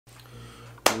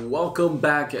Welcome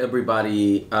back,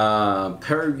 everybody.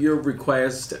 Per your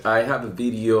request, I have a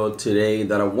video today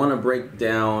that I want to break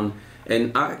down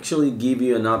and actually give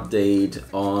you an update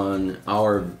on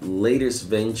our latest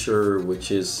venture,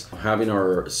 which is having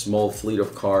our small fleet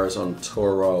of cars on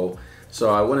Turo. So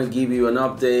I want to give you an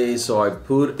update. So I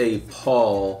put a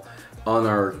poll on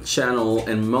our channel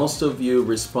and most of you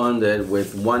responded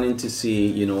with wanting to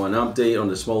see, an update on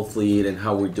the small fleet and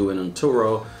how we're doing on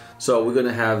Turo. So we're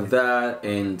gonna have that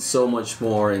and so much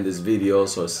more in this video,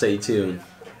 so stay tuned.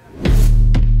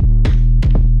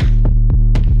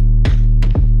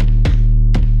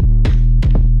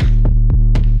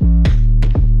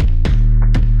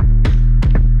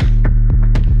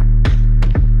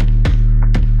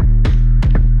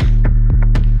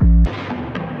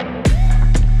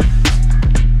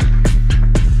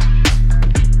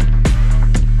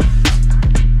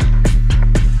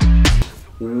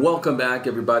 Welcome back,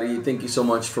 everybody. Thank you so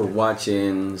much for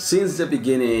watching. Since the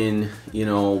beginning,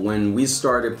 when we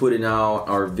started putting out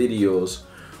our videos,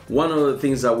 one of the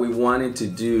things that we wanted to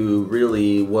do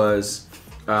really was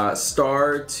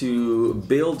start to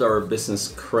build our business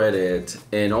credit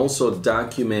and also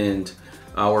document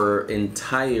our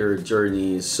entire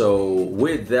journey. So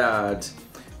with that,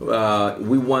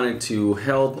 we wanted to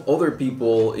help other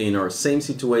people in our same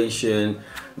situation,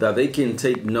 that they can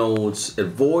take notes,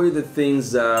 avoid the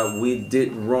things that we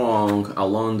did wrong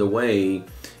along the way,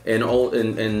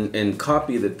 and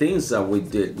copy the things that we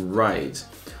did right.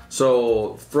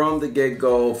 So from the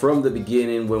get-go, from the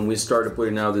beginning, when we started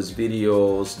putting out these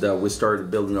videos, that we started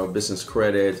building our business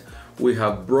credit, we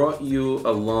have brought you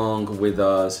along with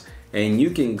us, and you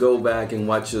can go back and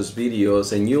watch those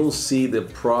videos and you'll see the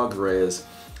progress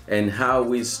and how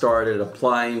we started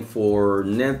applying for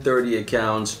net 30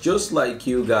 accounts, just like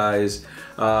you guys.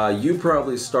 You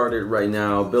probably started right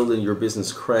now building your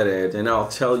business credit, and I'll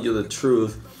tell you the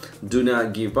truth, do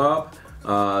not give up,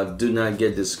 do not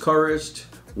get discouraged.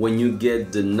 When you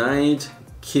get denied,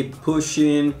 keep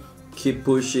pushing,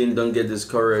 don't get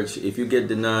discouraged. If you get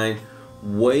denied,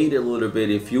 wait a little bit.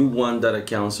 If you want that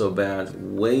account so bad,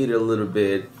 wait a little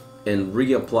bit and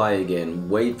reapply again.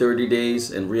 Wait 30 days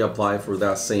and reapply for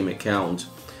that same account.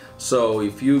 So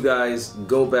if you guys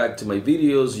go back to my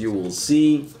videos, you will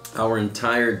see our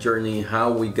entire journey,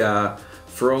 how we got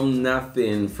from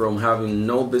nothing, from having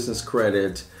no business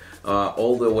credit,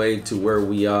 all the way to where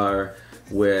we are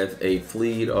with a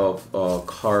fleet of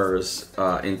cars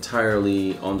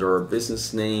entirely under our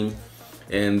business name.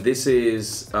 And this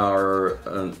is our,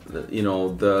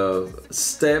 the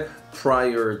step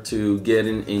prior to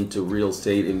getting into real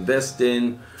estate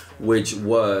investing, which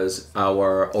was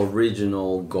our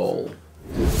original goal.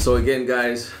 So again,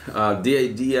 guys, the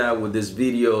idea with these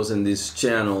videos and this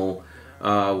channel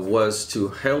was to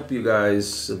help you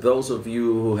guys, those of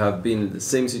you who have been in the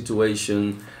same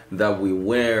situation that we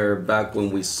were back when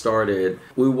we started.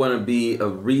 We want to be a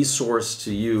resource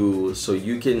to you so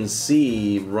you can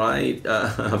see right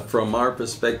from our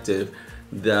perspective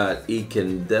that it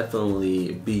can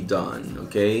definitely be done.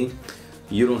 Okay,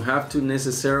 you don't have to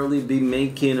necessarily be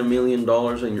making $1 million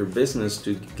in your business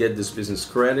to get this business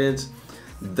credit.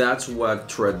 That's what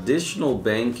traditional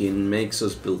banking makes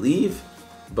us believe,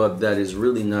 but that is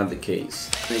really not the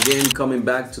case. Again, coming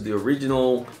back to the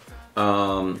original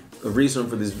reason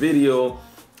for this video,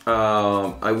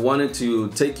 I wanted to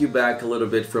take you back a little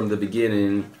bit from the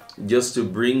beginning, just to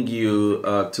bring you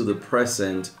to the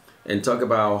present and talk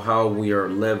about how we are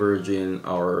leveraging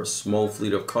our small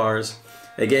fleet of cars.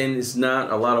 Again, it's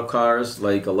not a lot of cars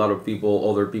like a lot of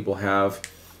other people have,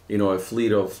 a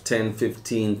fleet of 10,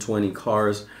 15, 20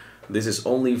 cars. This is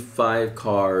only 5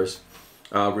 cars.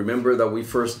 Remember that we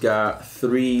first got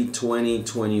 3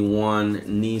 2021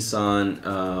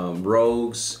 Nissan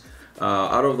Rogues.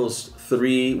 Out of those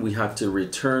 3, we had to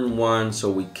return 1, so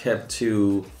we kept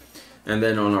 2. And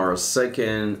then on our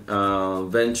second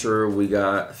venture, we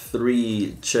got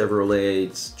 3 Chevrolet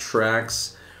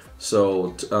Trax.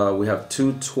 So we have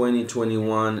 2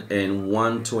 2021 and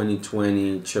 1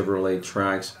 2020 Chevrolet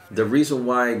Trax. The reason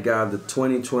why I got the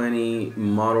 2020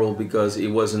 model, because it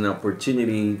was an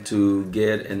opportunity to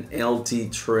get an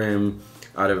LT trim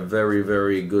at a very,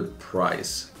 very good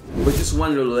price. But just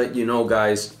wanted to let you know,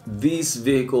 guys, these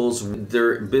vehicles,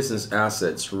 they're business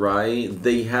assets, right?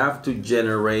 They have to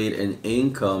generate an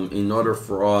income in order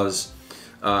for us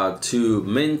to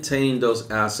maintain those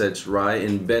assets, right,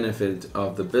 and benefit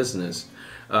of the business.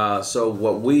 So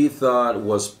what we thought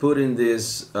was putting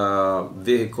these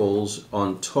vehicles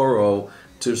on Turo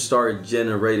to start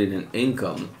generating an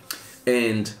income.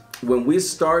 And when we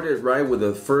started, right, with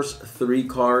the first 3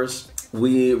 cars,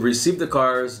 we received the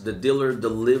cars, the dealer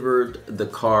delivered the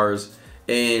cars,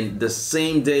 and the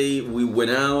same day we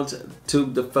went out,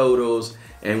 took the photos,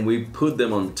 and we put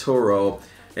them on Turo.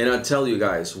 And I tell you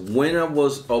guys, when I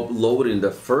was uploading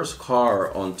the first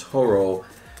car on Turo,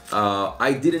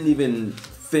 I didn't even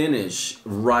finish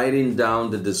writing down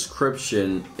the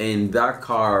description, and that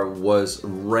car was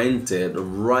rented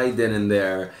right then and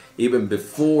there, even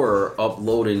before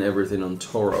uploading everything on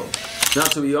Turo. Now,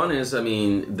 to be honest, I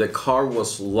mean, the car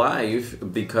was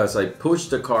live because I pushed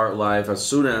the car live as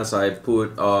soon as I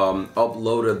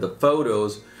uploaded the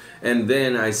photos, and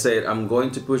then I said I'm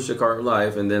going to push the car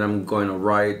live, and then I'm going to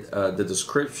write the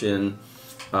description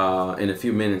in a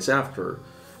few minutes after.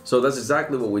 So that's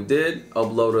exactly what we did.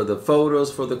 Uploaded the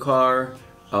photos for the car,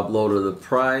 uploaded the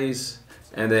price,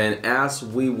 and then as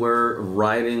we were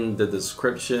writing the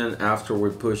description after we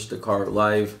pushed the car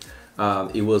live,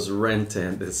 it was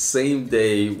rented the same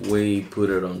day we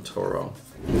put it on Turo.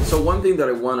 So one thing that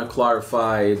I want to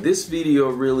clarify, this video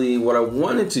really, what I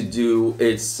wanted to do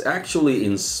is actually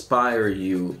inspire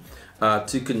you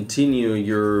to continue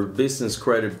your business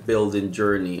credit building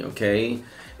journey, okay?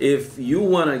 If you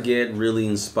want to get really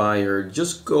inspired,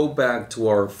 just go back to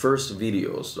our first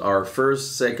videos, our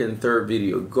first, second, third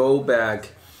video. Go back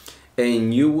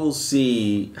and you will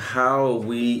see how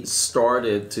we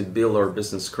started to build our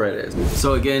business credit.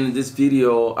 So again, in this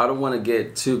video, I don't want to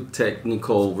get too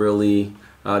technical really.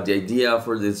 The idea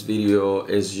for this video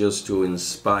is just to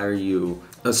inspire you.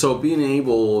 So being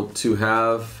able to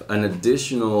have an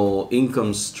additional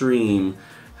income stream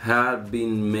had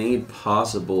been made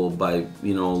possible by,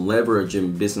 you know,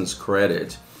 leveraging business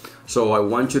credit. So I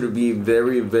want you to be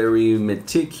very, very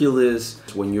meticulous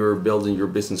when you're building your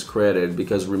business credit,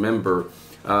 because remember,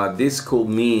 this could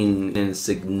mean a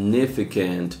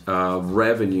significant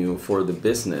revenue for the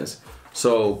business.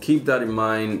 So keep that in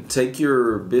mind. Take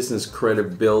your business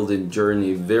credit building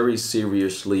journey very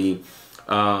seriously.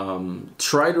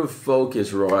 Try to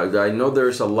focus, right? I know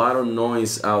there's a lot of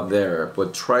noise out there,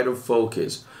 but try to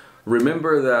focus.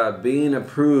 Remember that being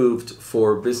approved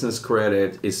for business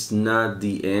credit is not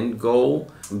the end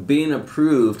goal. Being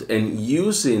approved and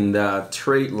using that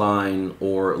trade line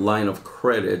or line of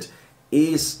credit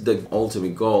is the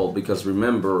ultimate goal, because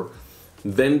remember,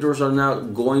 vendors are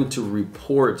not going to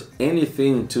report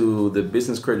anything to the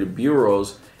business credit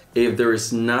bureaus if there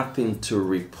is nothing to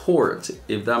report,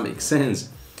 if that makes sense.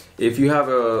 If you have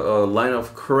a line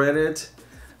of credit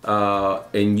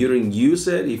and you don't use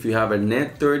it, if you have a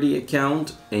net 30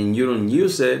 account and you don't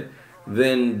use it,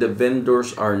 then the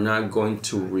vendors are not going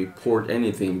to report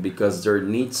anything, because there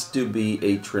needs to be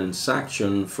a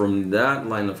transaction from that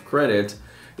line of credit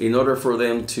in order for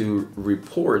them to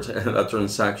report a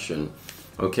transaction.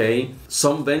 Okay,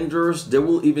 some vendors, they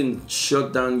will even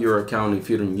shut down your account if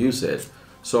you don't use it.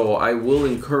 So I will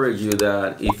encourage you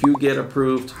that if you get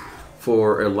approved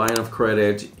for a line of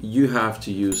credit, you have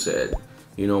to use it.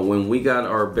 You know, when we got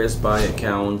our Best Buy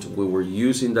account, we were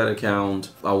using that account.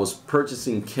 I was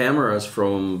purchasing cameras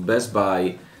from Best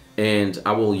Buy, and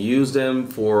I will use them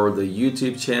for the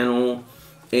YouTube channel.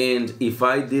 And if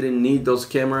I didn't need those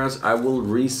cameras, I will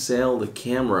resell the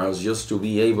cameras just to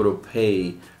be able to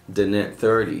pay the net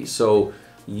 30. So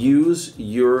use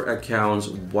your accounts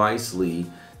wisely.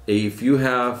 If you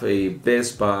have a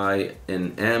Best Buy,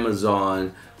 an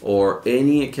Amazon, or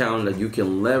any account that you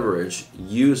can leverage,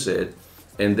 use it.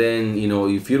 And then, you know,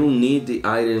 if you don't need the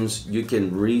items, you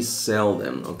can resell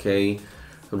them, okay?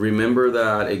 Remember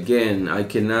that, again, I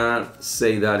cannot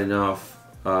say that enough.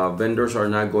 Vendors are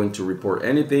not going to report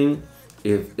anything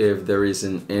if there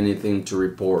isn't anything to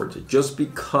report. Just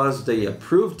because they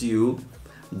approved you,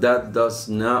 that does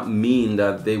not mean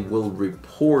that they will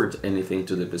report anything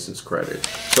to the business credit.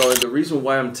 So the reason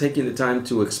why I'm taking the time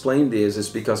to explain this is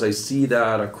because I see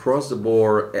that across the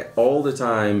board all the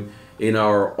time in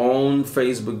our own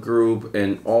Facebook group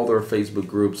and other Facebook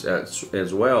groups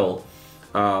as well,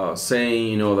 saying,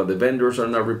 you know, that the vendors are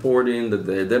not reporting, that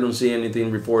they don't see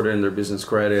anything reported in their business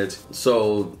credit.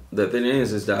 So the thing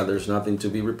is that there's nothing to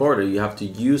be reported. You have to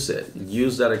use it.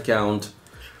 Use that account.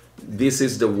 This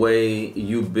is the way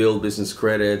you build business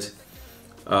credit.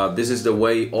 This is the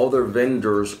way other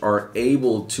vendors are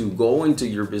able to go into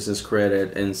your business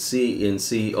credit and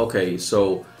see, okay,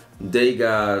 so they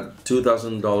got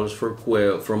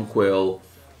 $2,000 from Quill,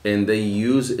 and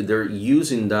they're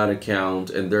using that account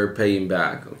and they're paying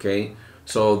back, okay?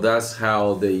 So that's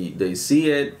how they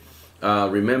see it.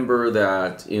 Remember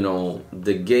that, you know,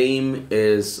 the game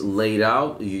is laid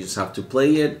out. You just have to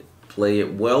play it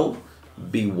well,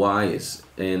 be wise,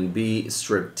 and be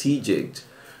strategic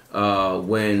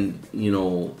when, you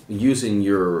know, using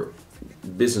your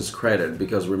business credit,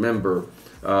 because remember,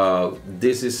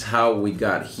 This is how we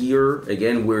got here.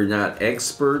 Again, we're not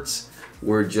experts,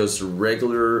 we're just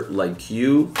regular like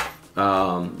you.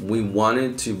 We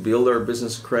wanted to build our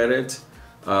business credit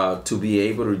to be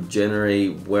able to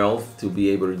generate wealth, to be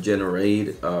able to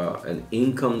generate an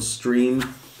income stream.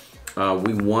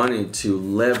 We wanted to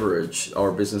leverage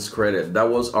our business credit. That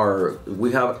was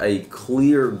we have a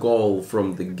clear goal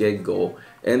from the get-go,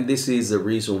 and this is the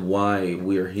reason why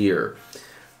we're here.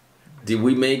 Did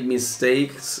we make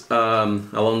mistakes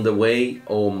along the way?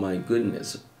 Oh my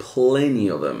goodness, plenty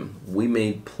of them. We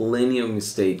made plenty of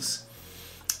mistakes,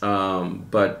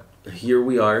 but here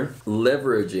we are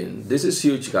leveraging. This is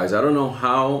huge, guys. I don't know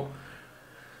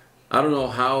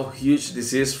how huge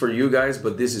this is for you guys,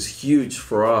 but this is huge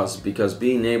for us, because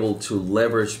being able to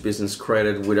leverage business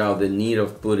credit without the need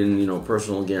of putting, you know,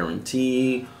 personal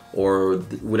guarantee, or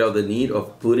without the need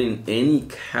of putting any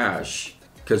cash,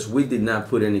 because we did not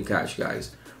put any cash,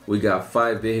 guys. We got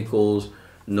 5 vehicles,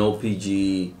 no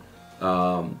PG,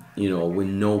 you know, with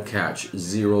no cash,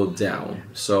 0 down.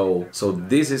 So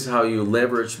this is how you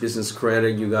leverage business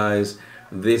credit, you guys.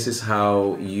 This is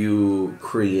how you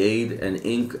create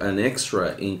an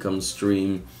extra income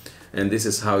stream, and this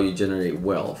is how you generate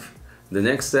wealth. The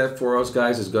next step for us,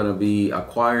 guys, is going to be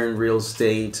acquiring real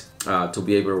estate to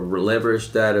be able to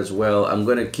leverage that as well. I'm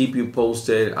going to keep you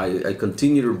posted. I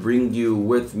continue to bring you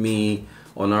with me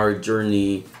on our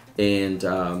journey, and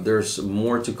there's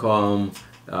more to come,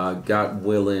 God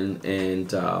willing,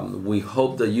 and we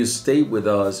hope that you stay with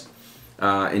us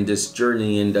in this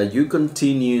journey, and that you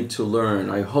continue to learn.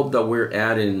 I hope that we're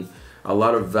adding a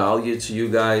lot of value to you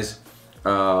guys.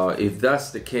 If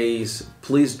that's the case,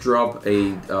 please drop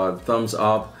a thumbs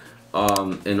up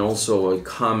and also a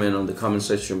comment on the comment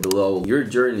section below. Your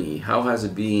journey, how has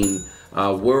it been?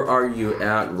 Where are you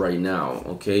at right now?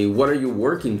 Okay, what are you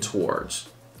working towards?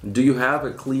 Do you have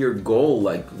a clear goal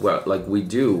like we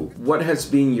do? What has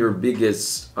been your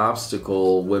biggest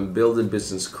obstacle when building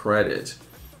business credit?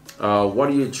 What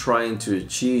are you trying to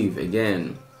achieve?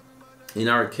 Again, in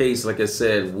our case, like I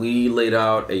said, we laid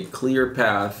out a clear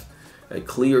path, a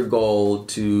clear goal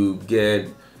to get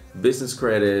business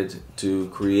credit, to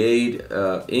create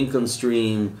income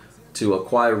stream, to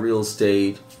acquire real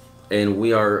estate, and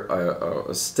we are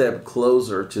a step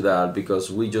closer to that,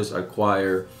 because we just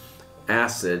acquire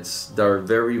assets that are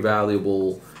very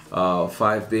valuable,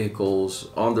 5 vehicles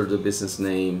under the business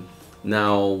name.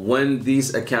 Now, when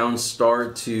these accounts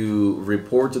start to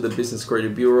report to the business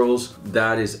credit bureaus,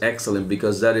 that is excellent,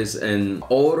 because that is an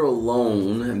auto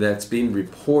loan that's being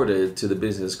reported to the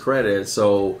business credit.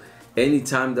 So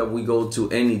anytime that we go to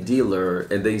any dealer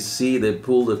and they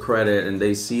pull the credit and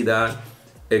they see that,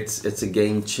 it's a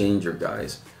game changer,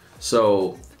 guys.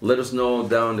 So let us know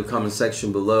down in the comment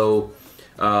section below.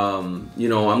 You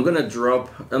know, I'm gonna drop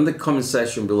in the comment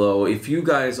section below, if you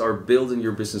guys are building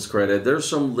your business credit, there's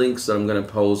some links that I'm gonna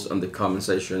post on the comment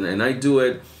section, and I do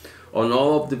it on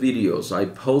all of the videos. I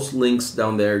post links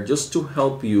down there just to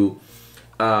help you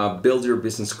build your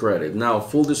business credit. Now,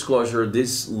 full disclosure,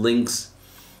 these links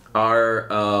are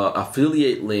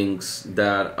affiliate links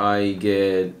that I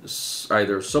get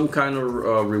either some kind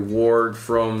of reward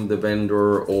from the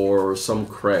vendor or some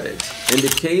credit. In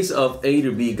the case of A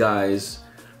to B, guys,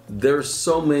 there's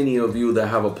so many of you that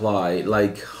have applied,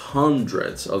 like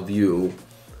hundreds of you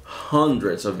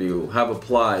have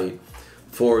applied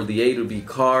for the A to B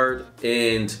card,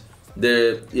 and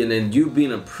then you've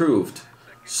been approved.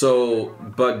 So,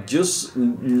 but just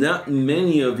not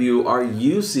many of you are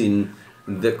using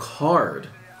the card.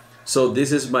 So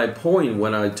this is my point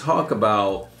when I talk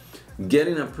about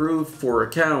getting approved for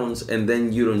accounts and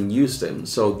then you don't use them.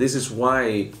 So this is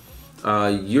why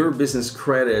your business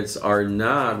credits are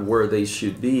not where they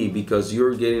should be, because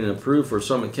you're getting approved for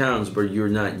some accounts but you're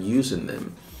not using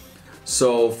them.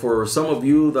 So for some of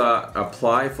you that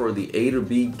apply for the A to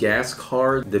B gas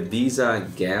card, the Visa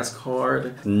gas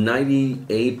card,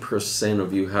 98%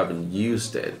 of you haven't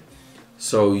used it.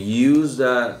 So use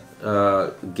that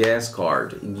gas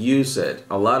card, use it.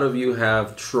 A lot of you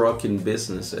have trucking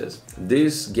businesses.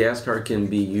 This gas card can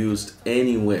be used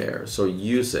anywhere, so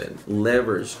use it,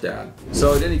 leverage that.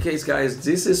 So in any case, guys,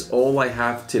 this is all I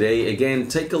have today. Again,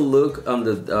 take a look on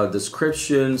the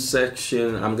description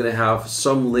section. I'm gonna have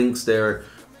some links there.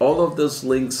 All of those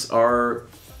links are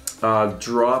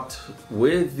dropped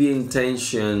with the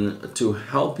intention to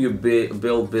help you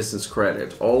build business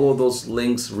credit. All of those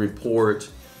links report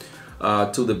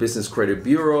to the business credit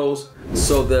bureaus.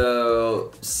 So the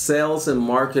sales and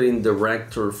marketing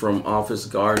director from Office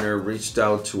Garner reached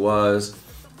out to us,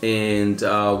 and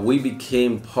we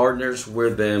became partners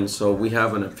with them. So we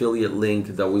have an affiliate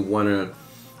link that we want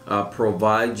to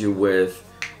provide you with.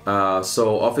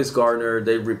 So Office Gardener,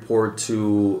 they report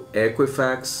to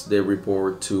Equifax, they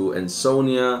report to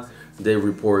Ansonia, they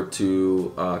report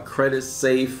to Credit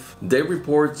Safe, they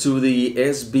report to the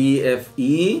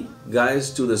SBFE,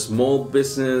 guys, to the Small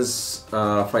Business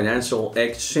Financial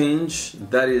Exchange.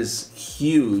 That is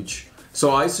huge.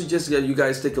 So I suggest that you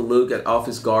guys take a look at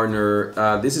Office Gardener.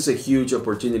 This is a huge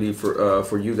opportunity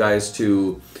for you guys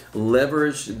to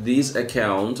leverage this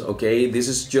account. Okay, this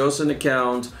is just an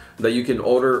account that you can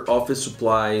order office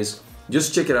supplies.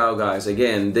 Just check it out, guys.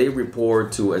 Again, they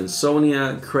report to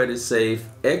Ansonia, Credit Safe,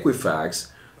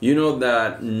 Equifax. You know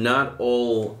that not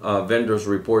all vendors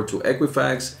report to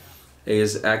Equifax. It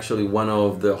is actually one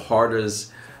of the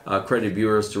hardest credit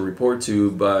bureaus to report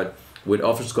to, but with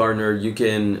Office Gardener, you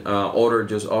can order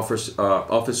just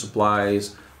office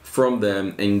supplies from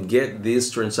them and get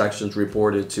these transactions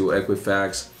reported to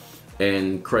Equifax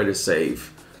and Credit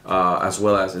Safe, as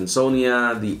well as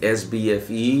Ansonia, the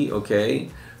SBFE, okay?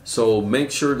 So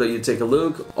make sure that you take a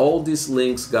look. All these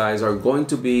links, guys, are going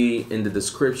to be in the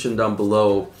description down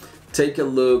below. Take a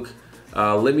look.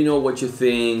 Let me know what you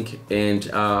think, and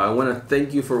I want to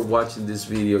thank you for watching this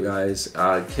video, guys.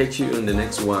 I'll catch you in the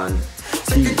next one.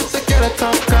 Peace.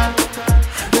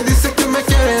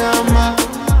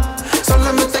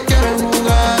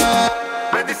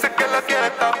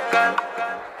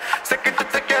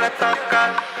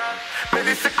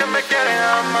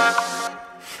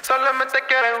 Solamente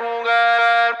quieren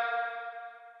jugar.